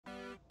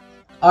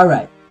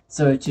Alright,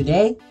 so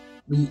today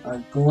we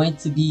are going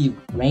to be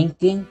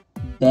ranking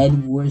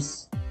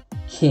Bedwars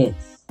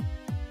kits.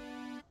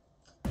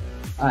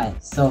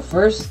 Alright, so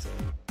first,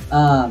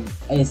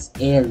 is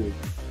Airy.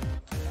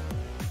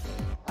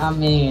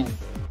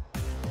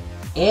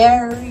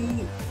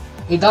 Airy,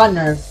 it got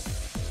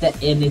nerfed,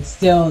 and it's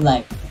still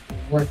like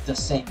worked the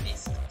same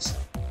basically.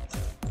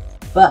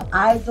 But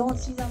I don't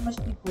see that much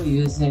people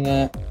using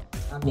it.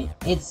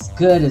 It's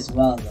good as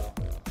well though.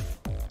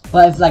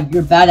 But if like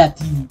you're bad at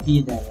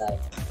PvP, then like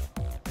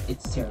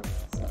it's terrible.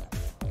 So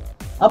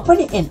I'll put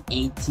it in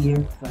A tier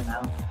for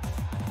now.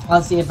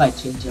 I'll see if I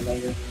change it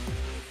later.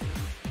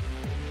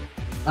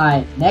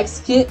 Alright,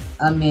 next kit.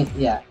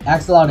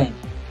 Axolotl.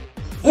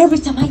 Every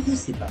time I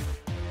use it, bro.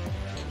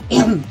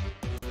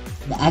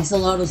 The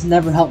axolotls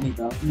never help me,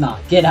 bro. Nah,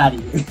 get out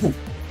of here.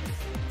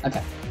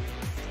 Okay.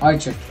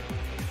 Archer kit.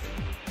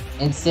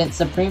 Instant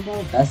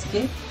Supremo, best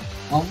kit.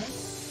 Almost.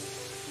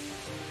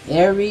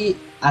 Airy,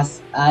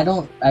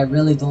 I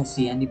really don't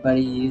see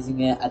anybody using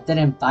it. I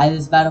didn't buy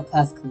this battle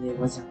pass because it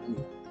wasn't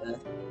really good.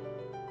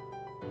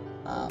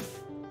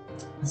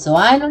 So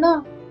I don't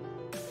know.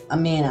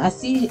 I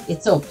see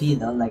it's OP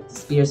though. Like the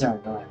spears are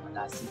annoying when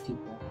I see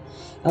people,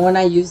 and when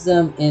I use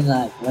them in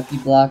like Lucky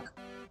Block,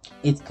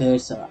 it's good.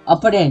 So I'll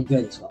put it in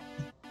good as well.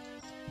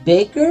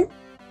 Baker,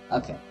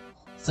 okay.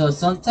 So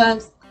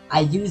sometimes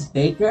I use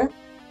Baker.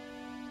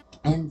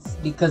 And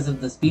because of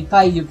the speed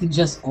fight, you can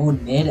just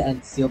own mid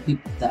and steal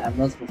people the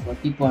emeralds before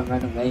people and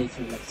run away if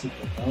you're like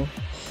super low.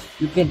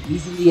 You can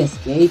easily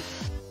escape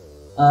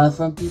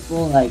from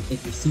people like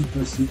if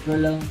you're super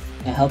low.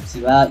 It helps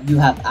you out. You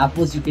have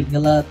apples you can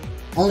heal up.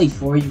 Only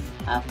 4 you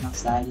can have now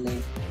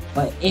sadly.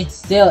 But it's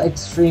still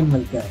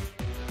extremely good.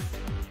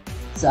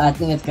 So I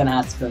think it's gonna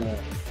have to go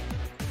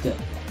good.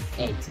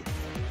 A2.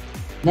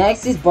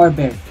 Next is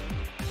Barbarian.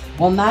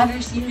 What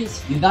matters here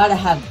is you gotta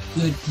have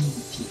good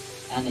PvP.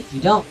 And if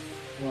you don't,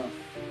 well,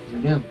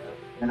 you're doomed, bro.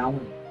 You're not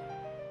winning.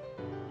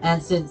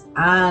 And since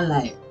I'm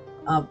like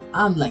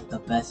the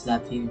best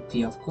at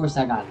PvP, of course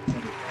I gotta put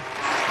it.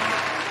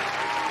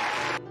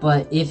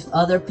 But if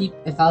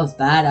I was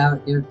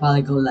bad, it would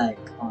probably go like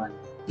on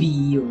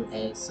B or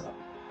A, so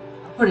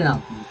I'll put it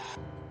on B.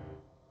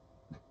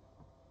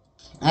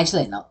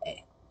 Actually, no,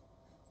 A.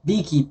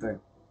 Beekeeper.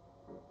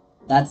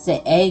 That's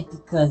the A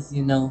because,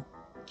 you know,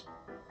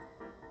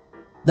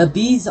 the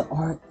bees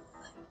are...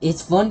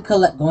 It's fun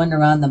going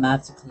around the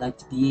map to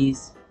collect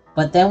bees,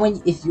 but then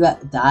if you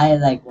die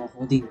like while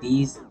holding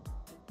bees,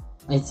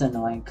 it's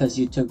annoying because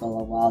you took a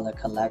little while to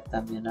collect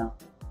them, you know.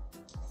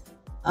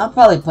 I'll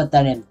probably put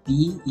that in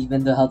B,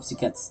 even though it helps you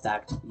get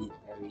stacked bees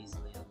very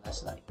easily,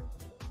 unless like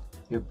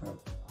you're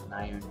broke on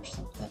iron or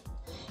something.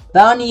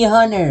 Bounty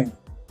Hunter.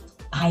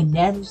 I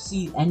never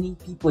see any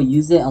people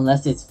use it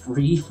unless it's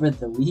free for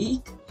the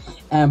week,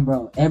 and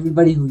bro,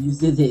 everybody who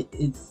uses it,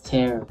 it's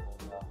terrible.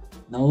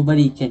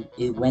 Nobody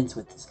wins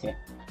with this kit.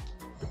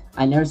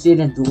 I never see it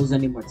in duels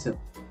anymore too.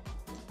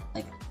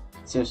 Like,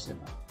 seriously,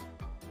 bro.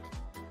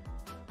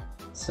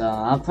 So,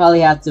 I'll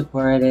probably have to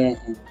put it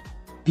in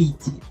B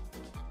tier.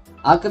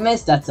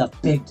 Alchemist, that's a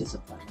big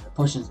disappointment. The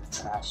potions are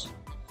trash.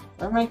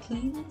 Farming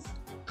cleaners?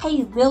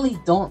 I really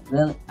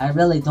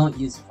don't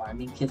use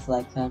farming kits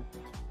like them.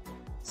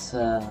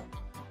 So,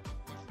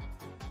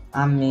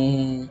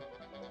 and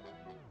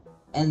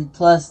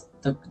plus,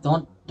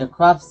 the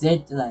crops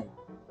did like,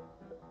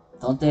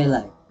 don't they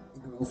like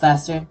grow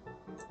faster?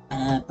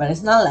 But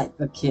it's not like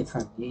a kit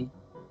for me,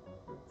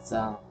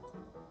 so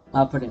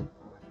I'll put it in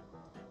 4.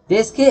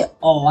 This kit,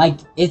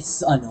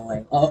 it's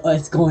annoying. Oh,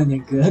 it's going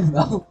in good,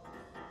 bro.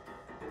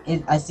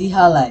 I see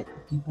how like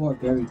people are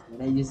very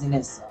good at using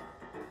it, so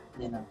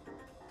you know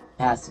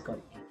it has to go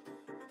to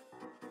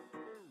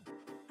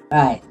 8.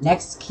 Alright,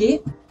 next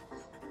kit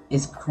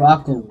is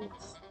Croco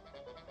Wolf.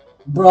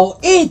 Bro,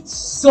 it's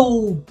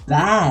so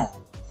bad.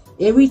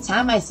 Every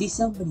time I see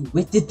somebody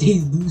with it, they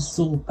lose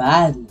so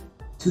badly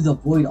to the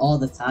void all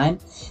the time.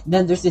 And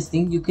then there's this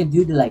thing you can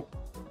do to like,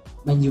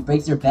 when you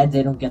break their bed,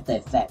 they don't get the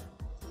effect.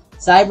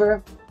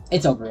 Cyber,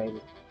 it's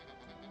overrated.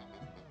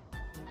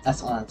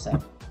 That's all I'm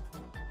saying.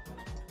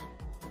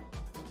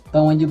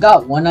 But when you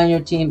got one on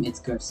your team, it's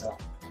good. So,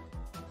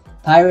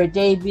 Pirate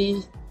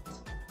Davy.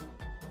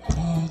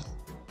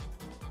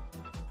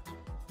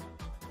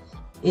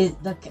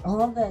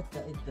 All that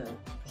the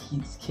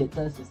kit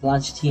does is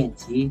launch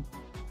TNT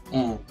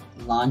and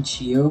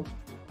launch you,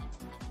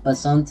 but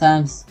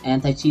sometimes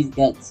anti-cheat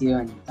gets you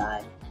and you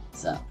die,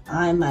 so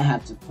I might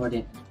have to put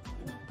it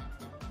in.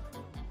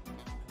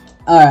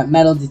 Alright,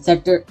 metal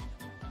detector.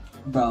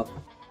 Bro,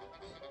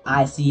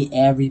 I see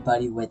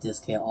everybody with this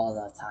kit all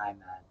the time,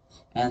 man,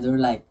 and they're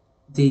like,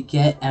 they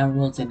get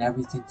emeralds and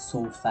everything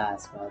so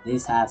fast, bro.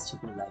 This has to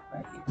go like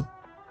right here,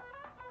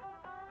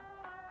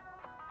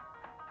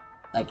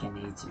 like an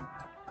A tier.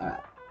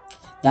 Alright,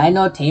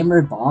 Dino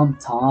Tamer Bomb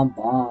Tom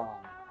Bomb.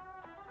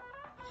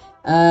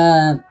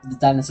 The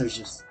dinosaurs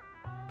just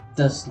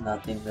does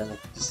nothing really.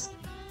 Just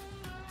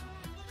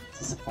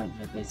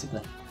disappointment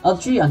basically.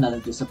 Eltree,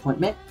 another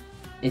disappointment.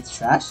 It's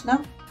trash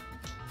now.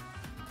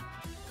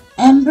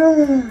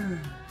 Ember!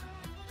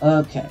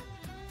 Okay.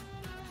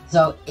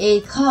 So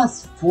it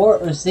costs 4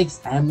 or 6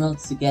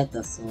 emeralds to get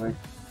the sword.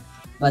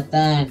 But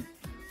then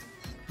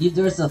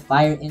there's a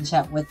fire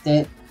enchant with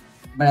it.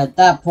 But at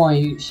that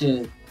point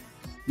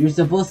you're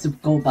supposed to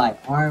go by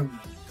armor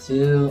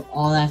too,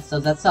 all that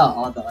stuff. That's how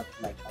all the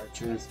like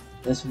archers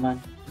this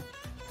one.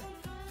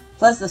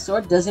 Plus the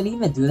sword doesn't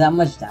even do that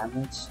much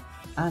damage.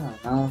 I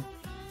don't know.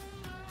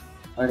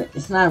 Or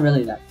it's not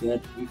really that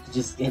good. You could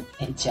just get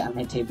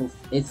enchantment table.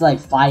 It's like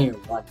fire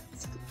 1.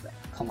 It's good, bro.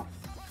 Come on.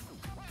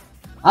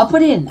 I'll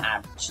put it in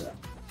average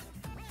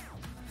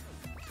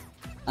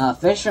though.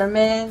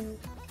 Fisherman.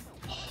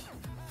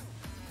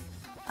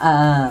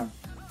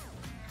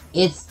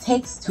 It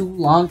takes too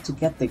long to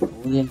get the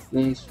golden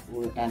fish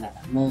or an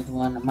emerald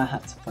one. I might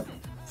have to put it.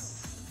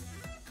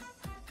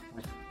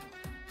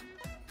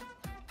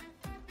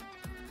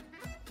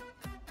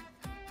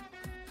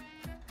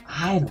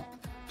 I don't.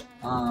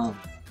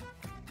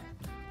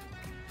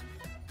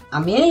 I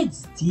mean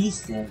it's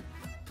decent.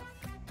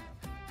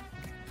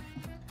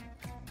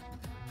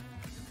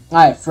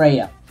 Alright,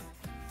 Freya.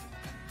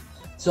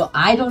 So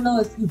I don't know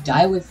if you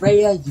die with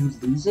Freya, you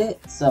lose it.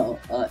 So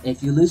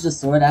if you lose the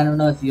sword, I don't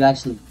know if you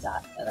actually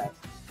die. Like,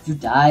 if you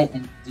die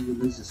and do you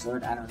lose the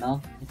sword, I don't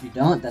know. If you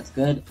don't, that's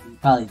good. You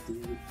probably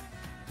do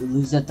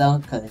lose it though,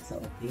 because it's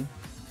OP.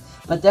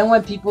 But then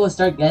when people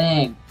start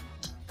getting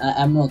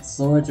emerald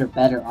swords or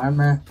better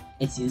armor,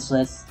 it's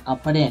useless. I'll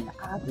put it in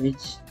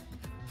average.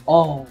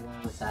 Oh,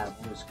 what was that?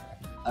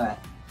 Alright.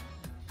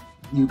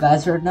 You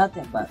guys heard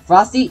nothing, but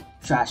Frosty,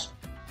 trash.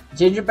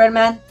 Gingerbread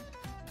Man.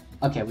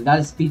 Okay, we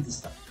gotta speed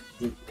this up.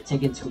 It's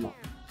taking too long.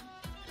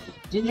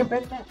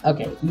 Gingerbread Man.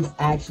 Okay, he's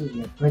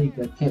actually a pretty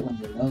good kit when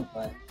you're low,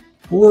 but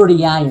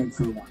 40 iron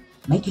for one.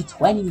 Make it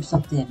 20 or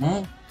something,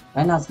 man.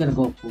 Right now it's gonna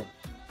go 4.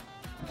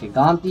 Okay,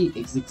 Gompy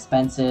is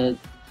expensive,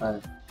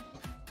 but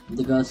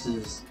the ghost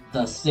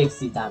does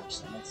 60 damage,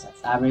 so that makes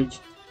sense. Average.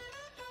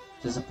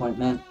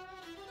 Disappointment.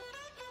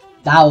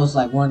 That was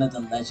like one of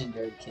the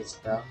legendary kits,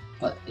 bro.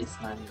 But it's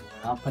not anymore.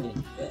 I'll put it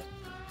in good.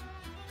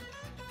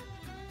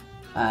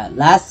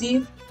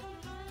 Lassie.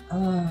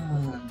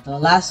 The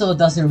lasso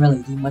doesn't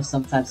really do much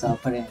sometimes, so I'll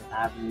put it in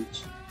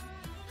average.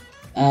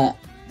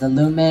 The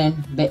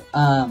Lumen,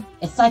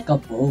 it's like a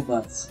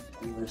boba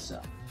skewer,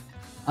 so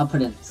I'll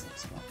put it in the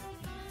 6 one.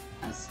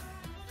 Nice.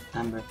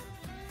 Amber.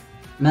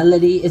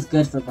 Melody is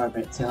good for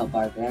to help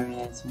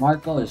barbarians.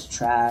 Marco is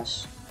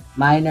trash.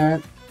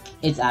 Minor,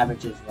 it's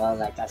average as well.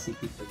 Like I see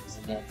people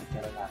using it to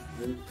get a lot of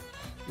loot.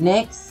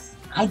 Nyx,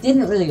 I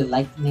didn't really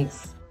like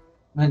Nyx,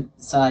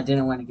 so I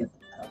didn't want to get the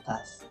battle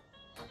pass.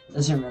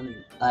 Doesn't really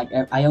like.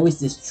 I always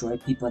destroy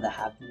people that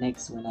have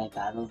Nyx when I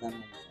battle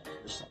them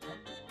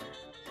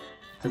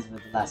because we're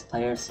the last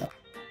player. So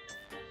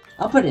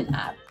I'll put an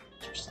average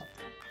or something.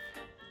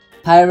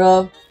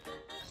 Pyro,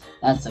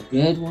 that's a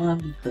good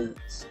one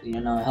because you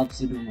know it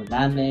helps you do more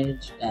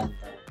damage and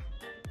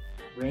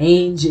the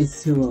range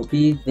is too OP.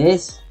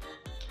 This,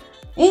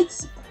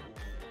 it's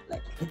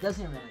like it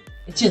doesn't really.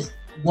 It's just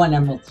 1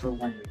 emerald for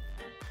 1 ring.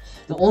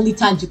 The only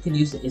times you can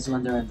use it is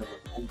when they're in the wood,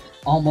 and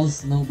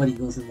almost nobody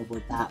goes in the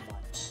wood that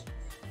much.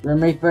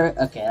 Grim Reaper,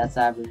 okay, that's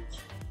average.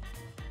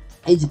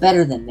 It's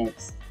better than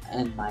Nyx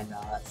and mine.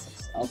 No,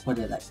 that's I'll put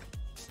it like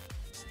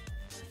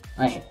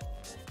right here.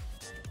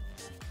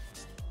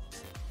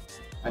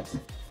 Right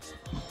here.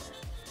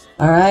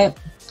 Alright.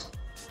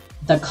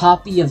 The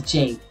copy of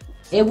Jade.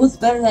 It was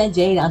better than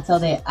Jade until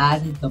they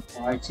added the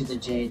bar to the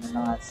Jade and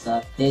all that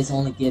stuff. This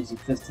only gives you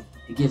 15.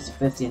 It gives you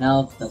 15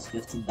 health, does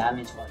 15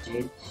 damage, while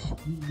Jade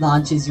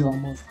launches you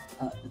almost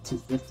to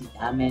 50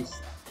 damage.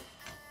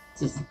 It's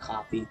just a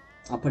copy.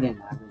 I'll put it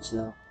in average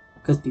though,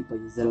 because people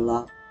use it a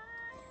lot.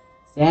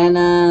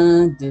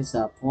 Santa,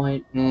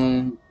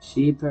 disappointment.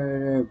 Sheep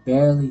herder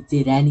barely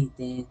did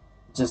anything.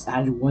 Just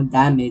added 1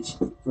 damage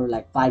for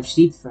like 5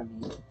 sheep for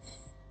me.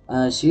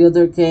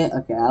 Shielder kit.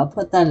 Okay, I'll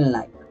put that in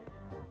like.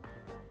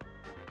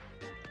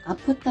 I'll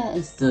put that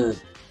as the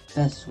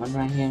best one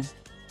right here.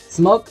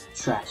 Smoke,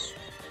 trash.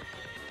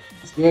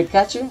 Spirit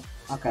catcher.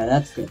 Okay,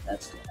 that's good.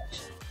 That's good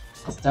actually.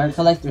 Star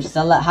collector,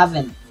 sell it.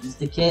 Haven't used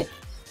the kit,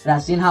 but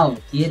I've seen how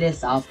OP it is.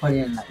 So I'll put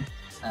it in like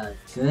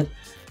good.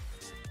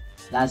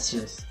 That's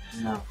just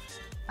no.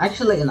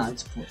 Actually, no,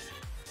 it's poor.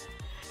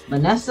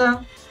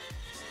 Vanessa.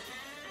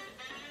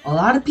 A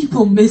lot of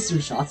people miss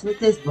their shots with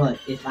this, but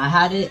if I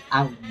had it,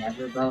 I would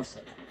never, bro. So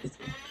it's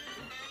good.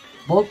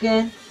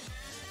 Vulcan.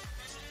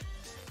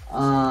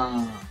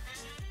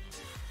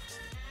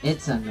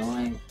 It's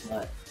annoying,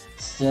 but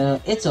still,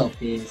 it's OP.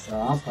 So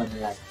I'll put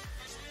it like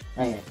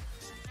right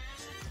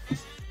here.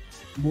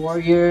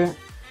 Warrior.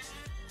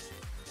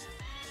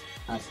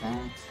 Okay.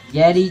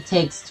 Yeti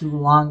takes too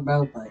long,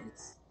 bro, but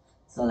it's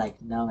so like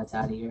no, it's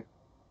out of here.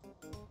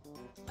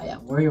 Oh yeah,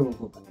 Warrior will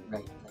go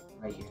right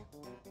here.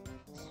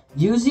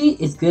 Yuzi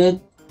is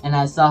good, and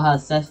I saw how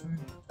Sephir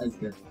is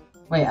good.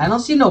 Wait, I don't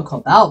see no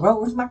Cabal, bro.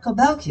 Where's my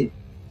Cabal kit?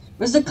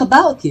 Where's the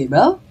Cabal kit,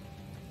 bro?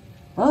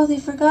 Bro, they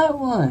forgot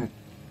one.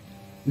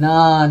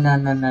 No.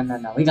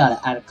 We gotta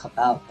add a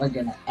Cabal. We're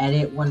gonna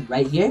edit one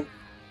right here.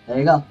 There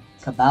you go.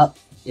 Cabal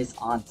is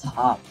on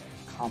top.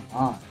 Come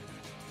on.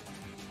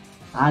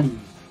 How do you?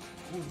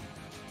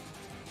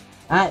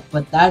 Alright,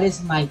 but that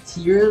is my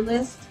tier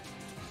list.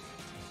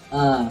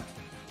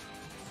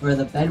 For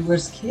the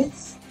Bedwars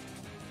kits.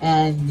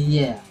 And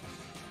yeah.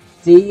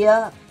 See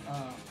ya.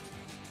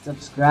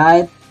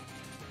 Subscribe.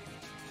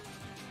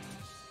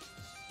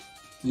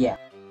 Yeah.